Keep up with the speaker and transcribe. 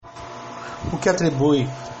O que atribui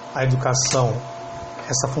à educação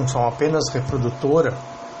essa função apenas reprodutora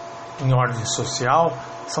em ordem social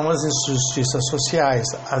são as injustiças sociais,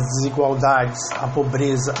 as desigualdades, a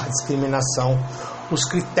pobreza, a discriminação, os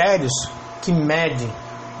critérios que medem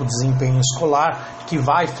o desempenho escolar, que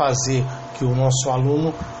vai fazer que o nosso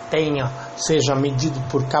aluno seja medido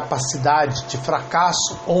por capacidade de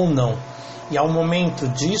fracasso ou não. E ao momento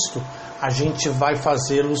disto, a gente vai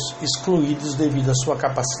fazê-los excluídos devido à sua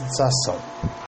capacitação.